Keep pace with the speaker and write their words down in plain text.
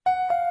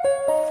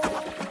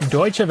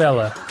Deutsche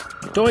Welle.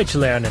 Deutsch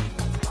lernen.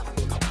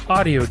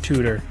 Audio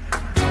tutor.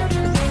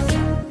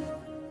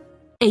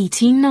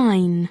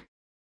 89.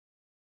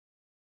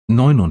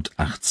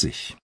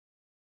 89.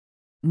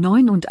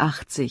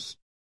 89.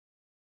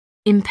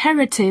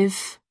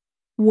 Imperative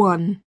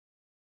 1.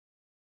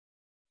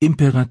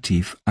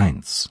 Imperativ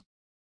 1.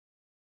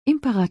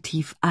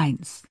 Imperativ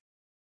 1.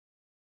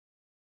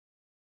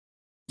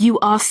 You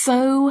are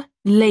so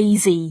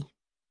lazy.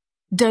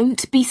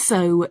 Don't be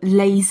so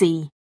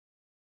lazy.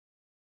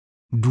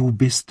 Du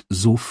bist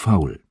so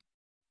faul.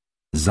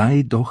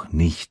 Sei doch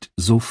nicht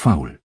so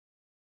faul.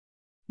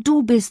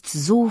 Du bist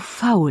so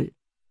faul.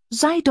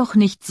 Sei doch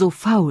nicht so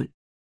faul.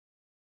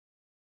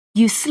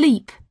 You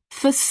sleep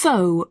for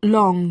so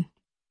long.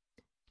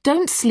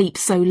 Don't sleep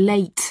so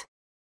late.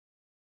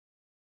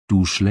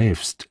 Du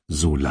schläfst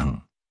so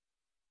lang.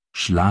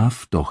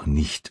 Schlaf doch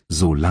nicht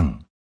so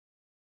lang.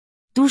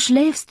 Du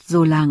schläfst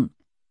so lang.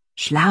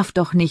 Schlaf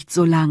doch nicht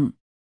so lang.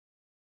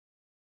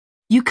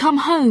 You come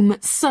home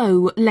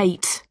so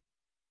late.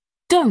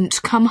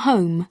 Don't come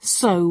home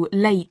so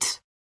late.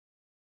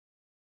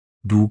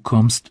 Du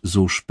kommst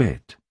so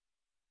spät.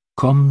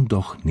 Komm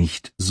doch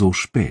nicht so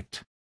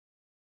spät.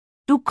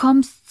 Du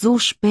kommst so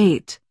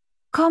spät.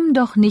 Komm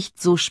doch nicht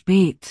so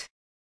spät.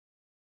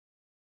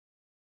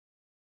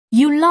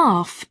 You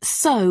laugh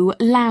so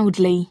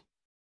loudly.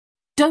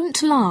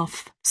 Don't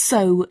laugh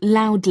so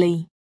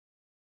loudly.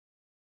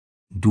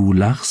 Du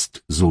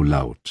lachst so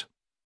laut.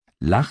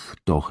 Lach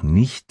doch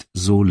nicht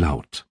so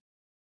laut.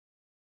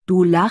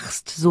 Du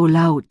lachst so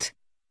laut.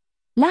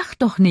 Lach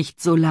doch nicht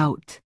so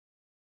laut.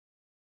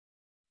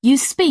 You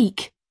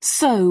speak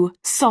so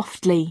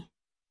softly.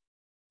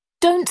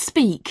 Don't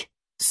speak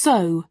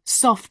so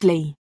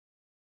softly.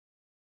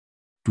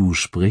 Du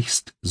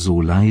sprichst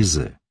so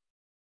leise.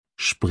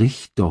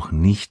 Sprich doch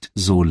nicht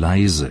so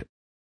leise.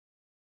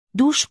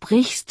 Du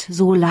sprichst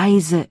so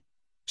leise.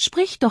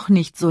 Sprich doch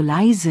nicht so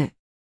leise.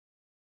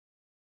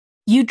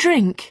 You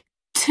drink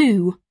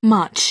too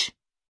much.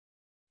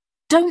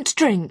 Don't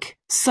drink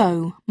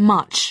so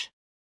much.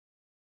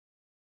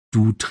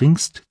 Du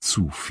trinkst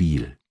zu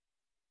viel.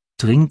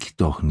 Trink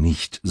doch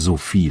nicht so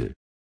viel.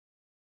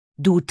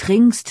 Du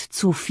trinkst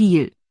zu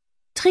viel.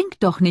 Trink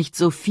doch nicht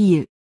so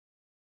viel.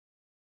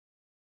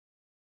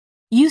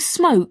 You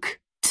smoke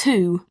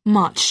too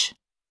much.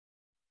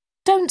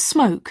 Don't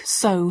smoke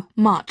so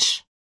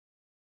much.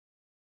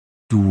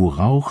 Du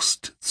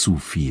rauchst zu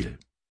viel.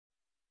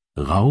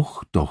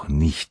 Rauch doch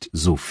nicht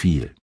so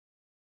viel.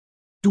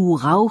 Du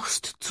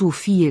rauchst zu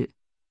viel.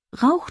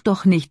 Rauch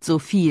doch nicht so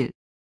viel.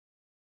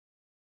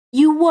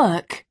 You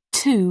work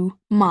too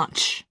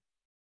much.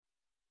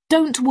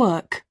 Don't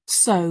work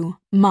so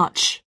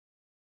much.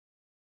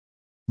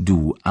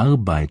 Du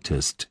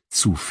arbeitest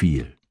zu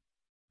viel.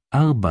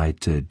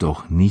 Arbeite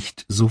doch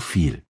nicht so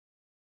viel.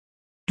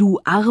 Du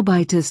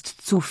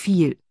arbeitest zu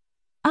viel.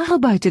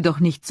 Arbeite doch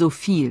nicht so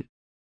viel.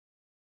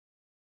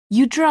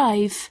 You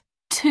drive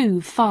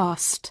too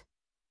fast.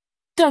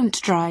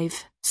 Don't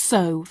drive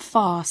so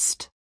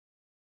fast.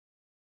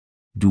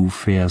 Du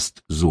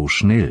fährst so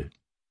schnell.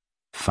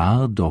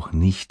 Fahr doch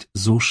nicht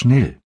so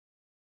schnell.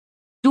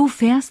 Du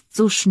fährst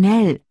so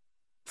schnell.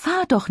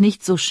 Fahr doch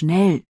nicht so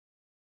schnell.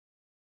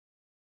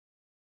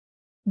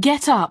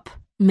 Get up,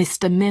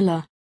 Mr.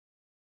 Miller.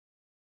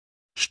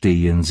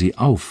 Stehen Sie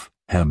auf,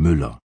 Herr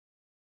Müller.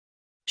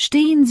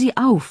 Stehen Sie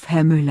auf,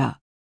 Herr Müller.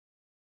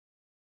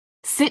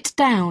 Sit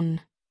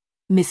down,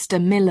 Mr.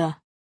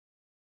 Miller.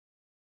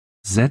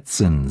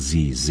 Setzen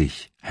Sie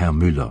sich, Herr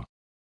Müller.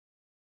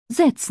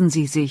 Setzen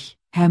Sie sich,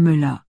 Herr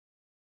Müller.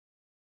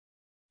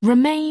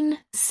 Remain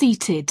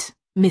seated,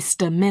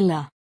 Mr.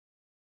 Miller.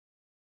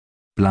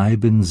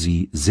 Bleiben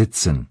Sie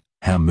sitzen,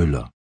 Herr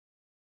Müller.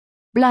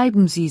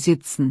 Bleiben Sie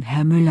sitzen,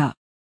 Herr Müller.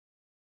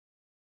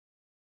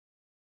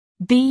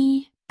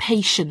 Be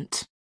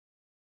patient.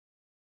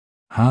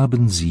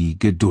 Haben Sie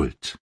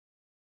Geduld.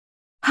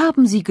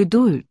 Haben Sie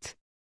Geduld.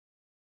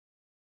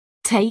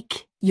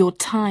 Take your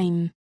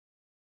time.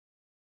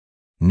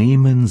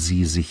 Nehmen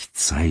Sie sich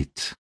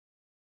Zeit.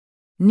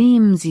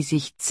 Nehmen Sie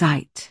sich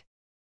Zeit.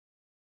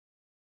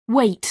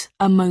 Wait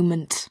a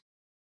moment.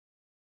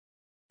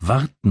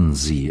 Warten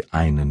Sie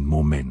einen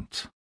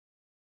Moment.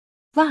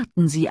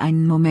 Warten Sie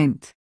einen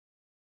Moment.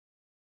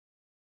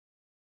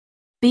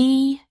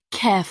 Be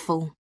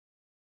careful.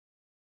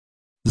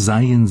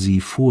 Seien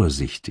Sie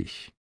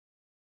vorsichtig.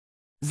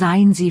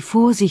 Seien Sie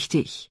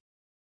vorsichtig.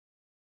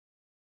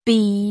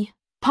 Be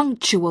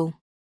punctual.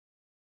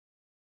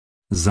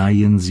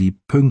 Seien Sie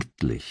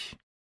pünktlich.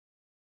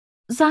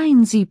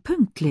 Seien Sie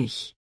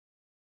pünktlich.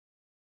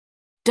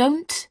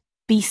 Don't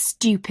be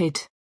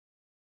stupid.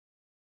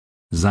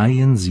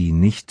 Seien Sie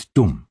nicht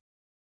dumm.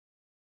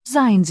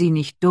 Seien Sie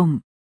nicht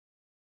dumm.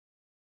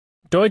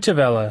 Deutsche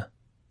Welle.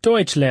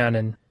 Deutsch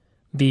lernen.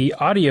 The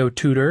audio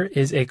tutor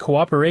is a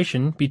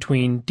cooperation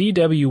between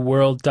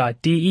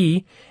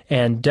dwworld.de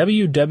and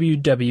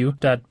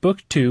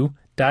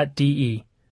www.book2.de.